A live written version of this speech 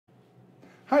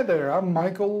Hi there, I'm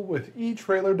Michael with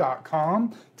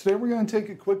etrailer.com. Today we're going to take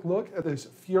a quick look at this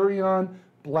Furrion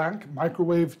black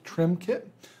microwave trim kit.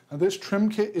 Now, this trim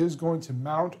kit is going to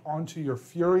mount onto your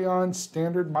Furrion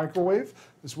standard microwave.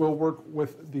 This will work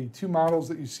with the two models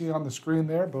that you see on the screen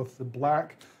there, both the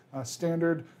black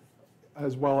standard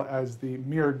as well as the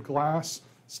mirrored glass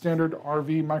standard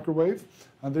RV microwave.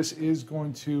 This is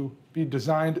going to be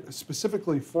designed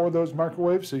specifically for those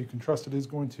microwaves, so you can trust it is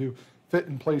going to fit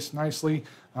in place nicely.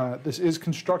 This is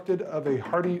constructed of a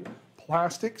hearty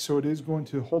plastic, so it is going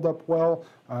to hold up well,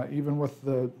 even with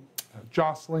the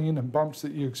jostling and bumps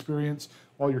that you experience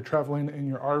while you're traveling in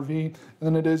your RV. And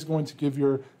then it is going to give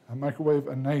your microwave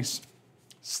a nice,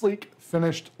 sleek,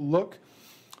 finished look.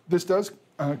 This does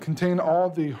contain all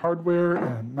the hardware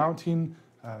and mounting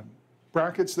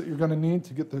brackets that you're going to need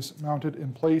to get this mounted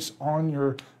in place on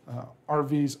your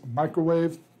RV's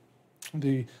microwave.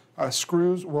 The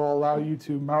screws will allow you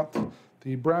to mount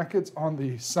the brackets on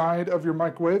the side of your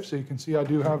microwave. So you can see I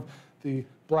do have the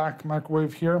black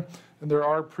microwave here, and there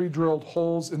are pre-drilled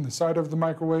holes in the side of the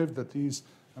microwave that these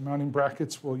mounting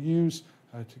brackets will use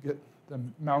to get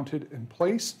them mounted in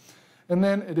place. And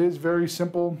then it is very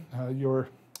simple. Your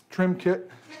trim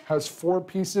kit has 4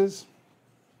 pieces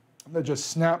that just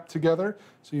snap together.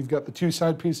 So you've got the 2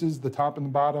 side pieces, the top and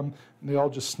the bottom, and they all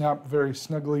just snap very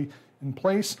snugly in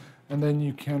place. And then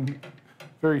you can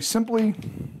very simply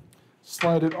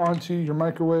slide it onto your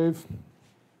microwave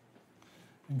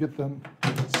and get them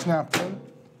snapped in.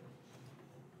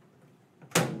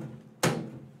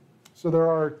 So there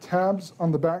are tabs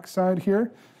on the back side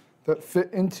here that fit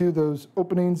into those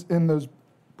openings in those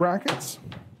brackets,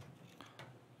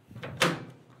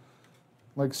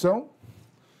 like so.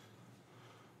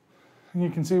 And you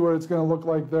can see what it's going to look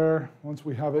like there once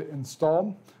we have it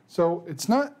installed. So it's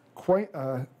not quite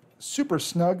a super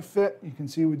snug fit. You can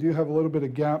see we do have a little bit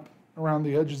of gap around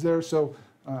the edges there. So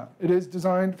it is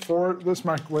designed for this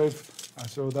microwave.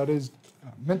 So that is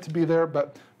meant to be there,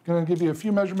 but I'm going to give you a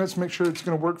few measurements to make sure it's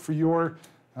going to work for your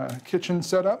kitchen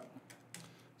setup.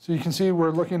 So you can see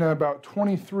we're looking at about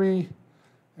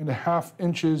 23.5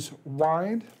 inches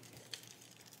wide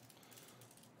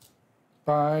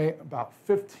by about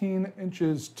 15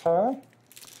 inches tall.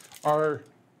 Our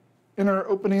inner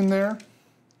opening there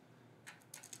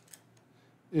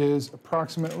is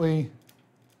approximately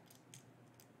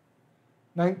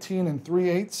 19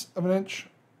 3/8 of an inch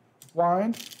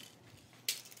wide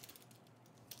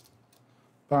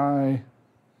by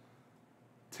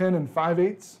 10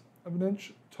 5/8 of an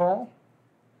inch tall.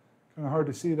 Kind of hard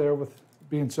to see there with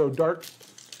being so dark.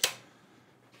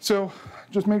 So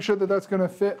just make sure that that's going to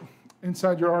fit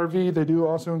inside your RV. They do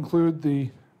also include the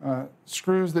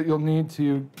screws that you'll need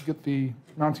to get the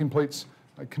mounting plates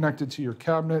connected to your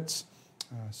cabinets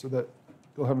so that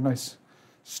you'll have a nice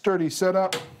sturdy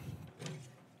setup.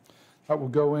 That will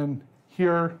go in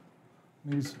here,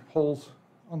 these holes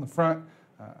on the front.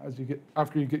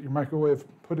 After you get your microwave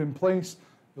put in place,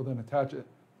 you'll then attach it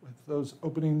with those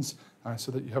openings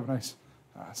so that you have a nice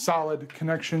solid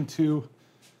connection to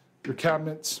your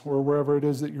cabinets or wherever it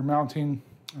is that you're mounting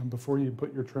before you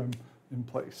put your trim in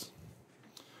place.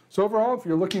 So overall, if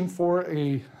you're looking for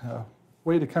a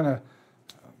way to kind of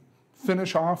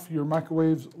finish off your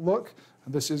microwave's look,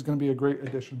 this is going to be a great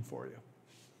addition for you.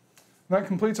 And that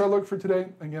completes our look for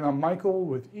today. Again, I'm Michael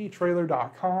with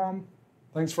etrailer.com.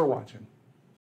 Thanks for watching.